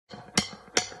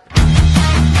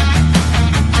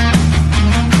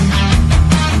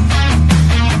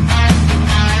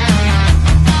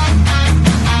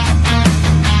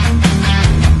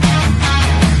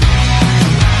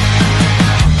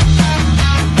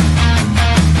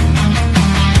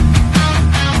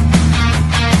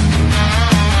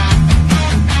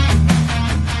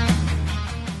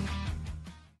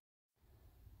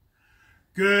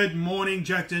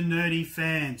morning, Jackednnerdy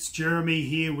fans. Jeremy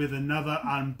here with another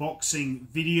unboxing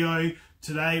video.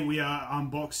 Today we are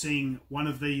unboxing one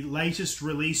of the latest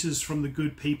releases from the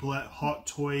good people at Hot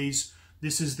Toys.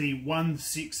 This is the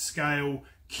 1/6 scale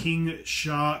King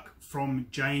Shark from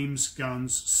James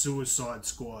Gunn's Suicide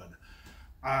Squad.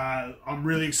 I'm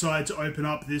really excited to open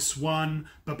up this one,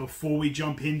 but before we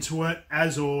jump into it,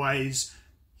 as always,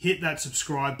 hit that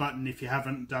subscribe button if you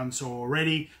haven't done so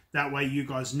already. That way you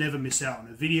guys never miss out on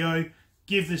a video.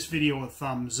 Give this video a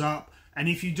thumbs up. And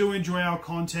if you do enjoy our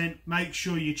content, make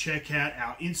sure you check out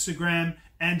our Instagram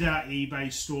and our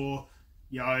eBay store.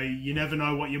 You never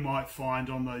know what you might find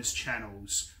on those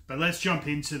channels. But let's jump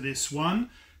into this one.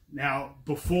 Now,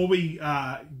 before we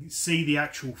see the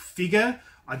actual figure,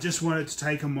 I just wanted to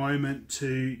take a moment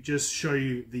to just show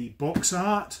you the box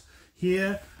art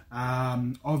here.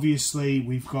 Obviously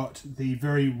we've got the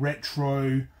very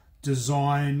retro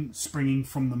design springing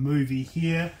from the movie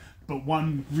here, but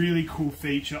one really cool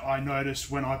feature I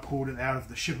noticed when I pulled it out of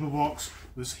the shipper box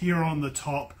was here on the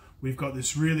top we've got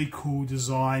this really cool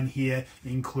design here,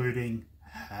 including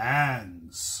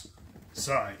hands.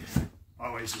 So I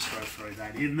always just go throw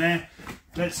that in there.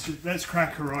 Let's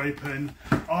crack her open.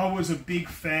 I was a big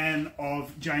fan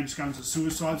of James Gunn's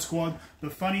Suicide Squad. The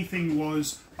funny thing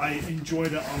was I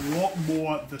enjoyed it a lot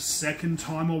more the second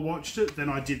time I watched it than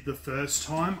I did the first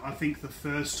time. I think the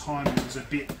first time it was a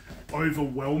bit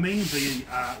overwhelming, the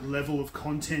level of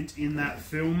content in that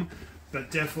film.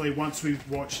 But definitely once we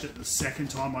watched it the second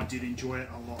time, I did enjoy it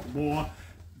a lot more.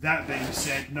 That being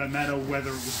said, no matter whether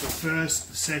it was the first,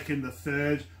 the second, the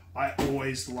third, I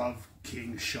always love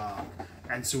King Shark,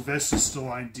 and Sylvester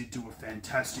Stallone did do a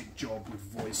fantastic job with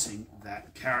voicing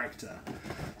that character.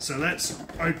 So let's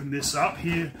open this up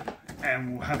here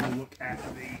and we'll have a look at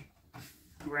the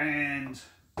grand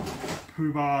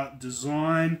poobah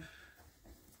design.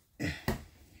 Here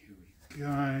we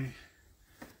go.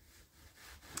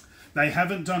 They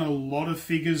haven't done a lot of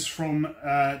figures from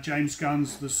James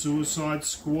Gunn's The Suicide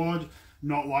Squad,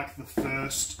 not like the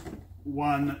first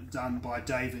one done by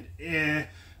David Ayer.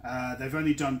 They've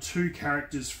only done 2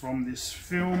 characters from this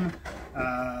film.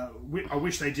 I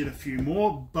wish they did a few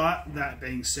more, but that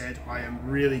being said, I am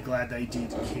really glad they did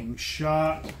King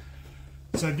Shark.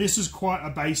 So this is quite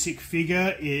a basic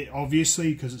figure,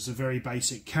 obviously, because it's a very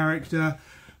basic character.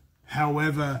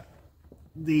 However,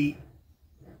 the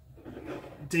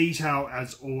detail,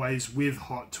 as always, with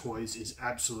Hot Toys is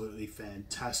absolutely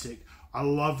fantastic. I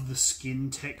love the skin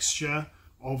texture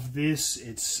of this.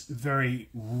 It's very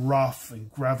rough and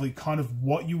gravelly, kind of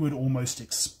what you would almost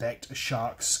expect a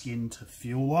shark's skin to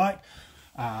feel like.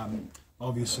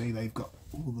 Obviously they've got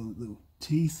all the little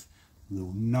teeth,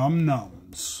 little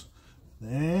num-nums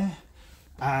there.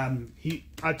 He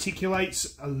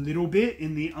articulates a little bit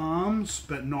in the arms,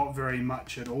 but not very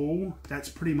much at all. That's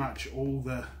pretty much all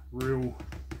the real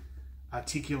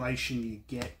articulation you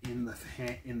get in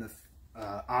the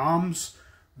arms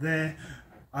there.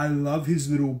 I love his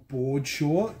little board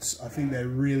shorts. I think they're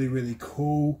really, really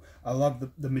cool. I love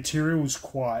the material is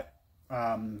quite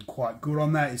good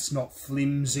on that. It's not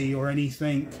flimsy or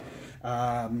anything.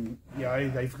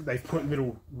 They've put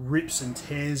little rips and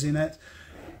tears in it.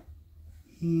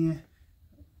 Here,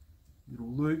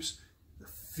 little loops. The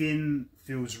fin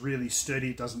feels really sturdy.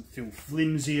 It doesn't feel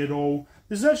flimsy at all.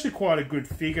 This is actually quite a good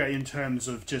figure in terms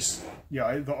of just the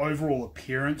overall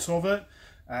appearance of it.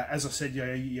 As I said,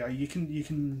 you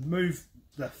can move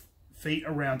the feet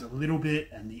around a little bit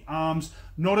and the arms.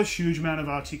 Not a huge amount of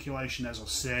articulation, as I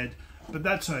said, but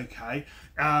that's okay.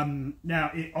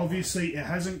 Now, obviously, it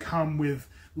hasn't come with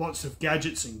lots of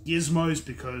gadgets and gizmos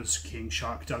because King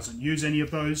Shark doesn't use any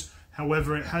of those.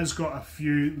 However, it has got a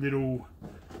few little,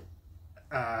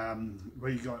 where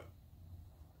you got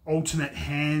alternate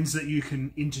hands that you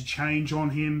can interchange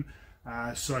on him.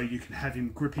 So you can have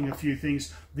him gripping a few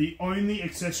things. The only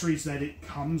accessories that it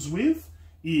comes with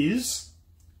is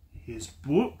his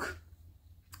book.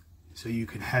 So you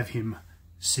can have him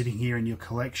sitting here in your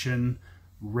collection,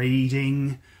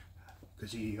 reading,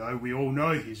 because we all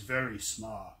know he's very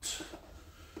smart.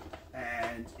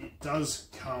 And it does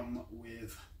come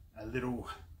with a little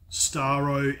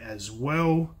Starro as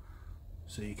well.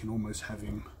 So you can almost have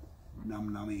him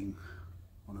num-numming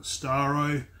on a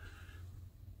Starro.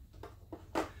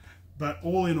 But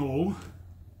all in all,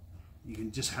 you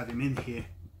can just have him in here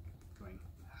going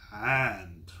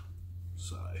hand.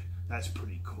 So that's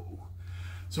pretty cool.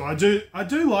 So I do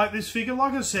like this figure.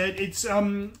 Like I said,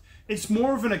 it's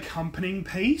more of an accompanying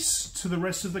piece to the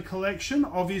rest of the collection.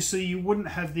 Obviously, you wouldn't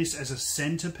have this as a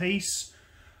centerpiece.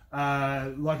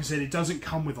 Like I said, it doesn't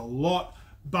come with a lot,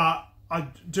 but I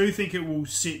do think it will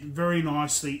sit very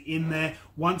nicely in there.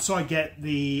 Once I get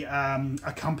the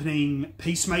accompanying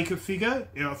Peacemaker figure,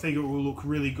 I think it will look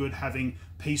really good having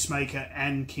Peacemaker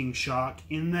and King Shark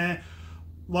in there.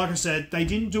 Like I said, they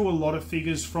didn't do a lot of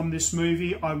figures from this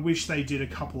movie. I wish they did a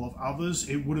couple of others.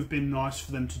 It would have been nice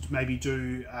for them to maybe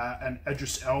do an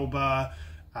Idris Elba,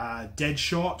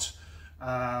 Deadshot,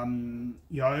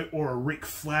 you know, or a Rick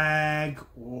Flag,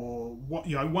 or what,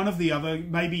 you know, one of the other,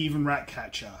 maybe even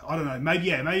Ratcatcher. I don't know. Maybe,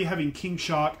 yeah, maybe having King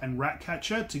Shark and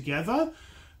Ratcatcher together,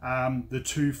 the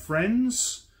two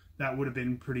friends, that would have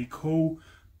been pretty cool.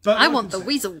 But I want the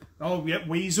Weasel. Oh, yeah,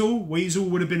 Weasel. Weasel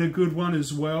would have been a good one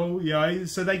as well, you know.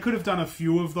 So they could have done a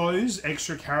few of those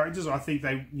extra characters. I think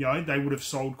they, you know, they would have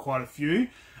sold quite a few.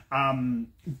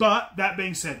 But that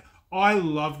being said, I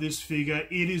love this figure.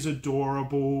 It is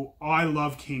adorable. I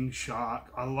love King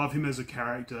Shark. I love him as a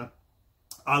character.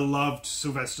 I loved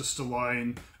Sylvester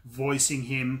Stallone voicing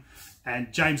him,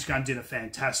 and James Gunn did a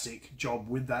fantastic job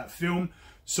with that film.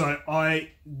 So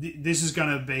this is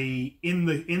going to be in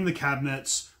the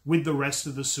cabinets with the rest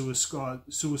of the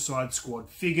Suicide Squad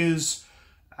figures.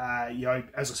 You know,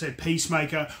 as I said,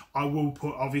 Peacemaker. I will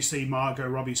put obviously Margot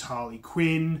Robbie's Harley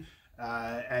Quinn.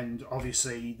 And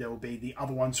obviously there will be the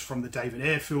other ones from the David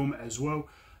Ayer film as well.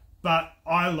 But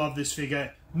I love this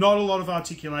figure. Not a lot of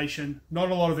articulation, not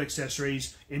a lot of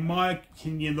accessories. In my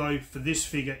opinion though, for this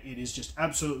figure, it is just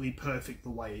absolutely perfect the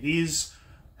way it is.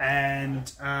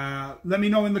 And let me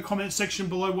know in the comment section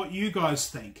below what you guys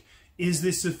think. Is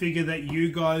this a figure that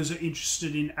you guys are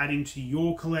interested in adding to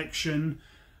your collection?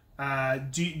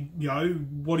 What do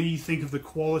you think of the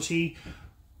quality?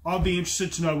 I'll be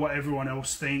interested to know what everyone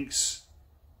else thinks.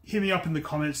 Hit me up in the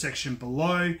comment section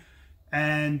below.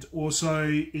 And also,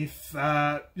 if,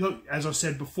 look, as I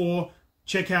said before,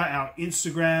 check out our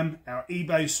Instagram, our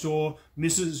eBay store.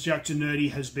 Mrs.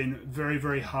 Jackednnerdy has been very,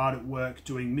 very hard at work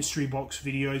doing mystery box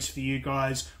videos for you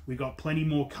guys. We've got plenty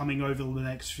more coming over the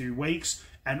next few weeks.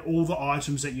 And all the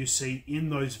items that you see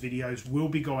in those videos will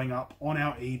be going up on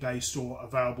our eBay store,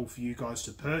 available for you guys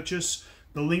to purchase.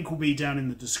 The link will be down in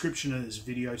the description of this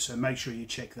video, so make sure you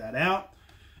check that out.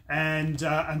 And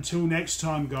until next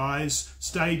time, guys,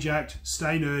 stay jacked,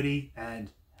 stay nerdy,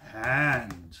 and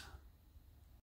hand.